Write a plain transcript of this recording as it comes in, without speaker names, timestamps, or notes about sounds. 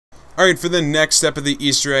Alright, for the next step of the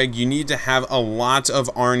Easter egg, you need to have a lot of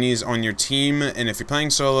Arnies on your team, and if you're playing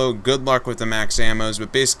solo, good luck with the max ammos,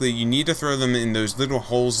 but basically you need to throw them in those little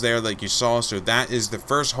holes there like you saw. So that is the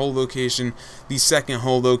first hole location. The second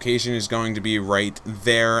hole location is going to be right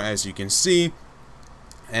there, as you can see.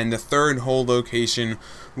 And the third hole location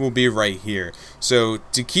will be right here. So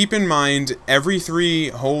to keep in mind, every 3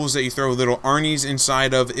 holes that you throw little Arnies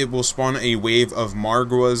inside of, it will spawn a wave of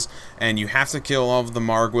Margwas, and you have to kill all of the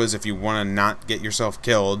Margwas if you want to not get yourself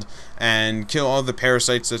killed, and kill all the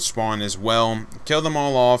parasites that spawn as well. Kill them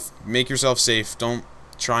all off, make yourself safe, don't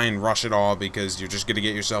try and rush it all because you're just going to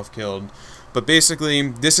get yourself killed. But basically,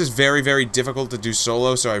 this is very, very difficult to do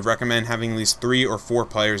solo, so I recommend having at least 3 or 4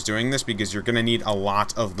 players doing this because you're going to need a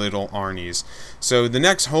lot of little Arnies. So the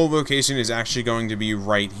next hole location is actually going to be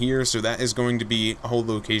right here, so that is going to be hole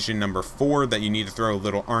location number 4 that you need to throw a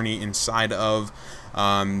little Arnie inside of.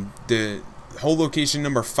 The hole location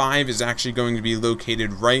number 5 is actually going to be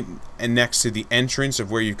located right next to the entrance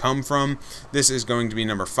of where you come from. This is going to be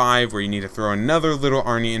number 5, where you need to throw another little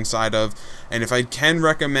Arnie inside of. And if I can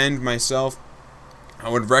recommend myself, I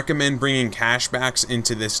would recommend bringing cashbacks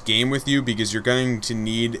into this game with you, because you're going to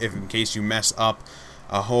need, if in case you mess up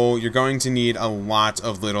a hole, you're going to need a lot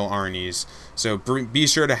of little Arnies. So be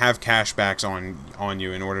sure to have cashbacks on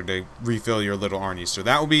you in order to refill your little Arnies. So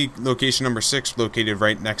that will be location number 6, located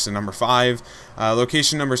right next to number 5.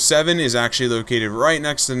 Location number 7 is actually located right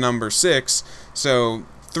next to number 6. So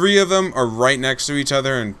 3 of them are right next to each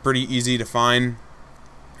other and pretty easy to find.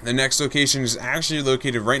 The next location is actually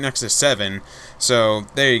located right next to 7. So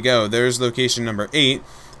there you go. There's location number 8.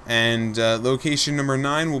 And location number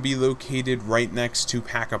 9 will be located right next to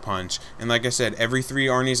Pack-a-Punch. And like I said, every 3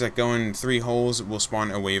 Arnies that go in 3 holes will spawn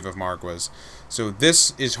a wave of Margwas. So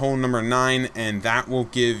this is hole number 9, and that will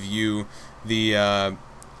give you the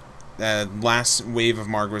last wave of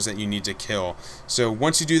Margwas that you need to kill. So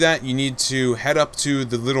once you do that, you need to head up to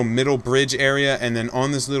the little middle bridge area, and then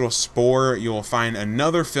on this little spore, you'll find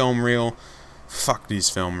another film reel. Fuck these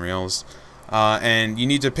film reels. And you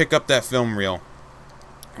need to pick up that film reel.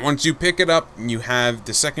 Once you pick it up, you have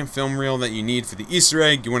the second film reel that you need for the Easter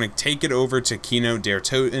egg. You want to take it over to Kino der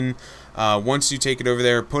Toten. Once you take it over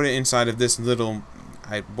there, put it inside of this little,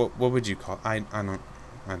 what would you call? I don't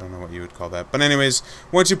know what you would call that. But anyways,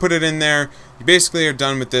 once you put it in there, you basically are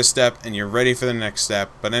done with this step and you're ready for the next step.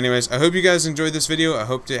 But anyways, I hope you guys enjoyed this video. I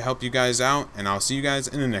hope to help you guys out, and I'll see you guys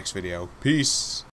in the next video. Peace.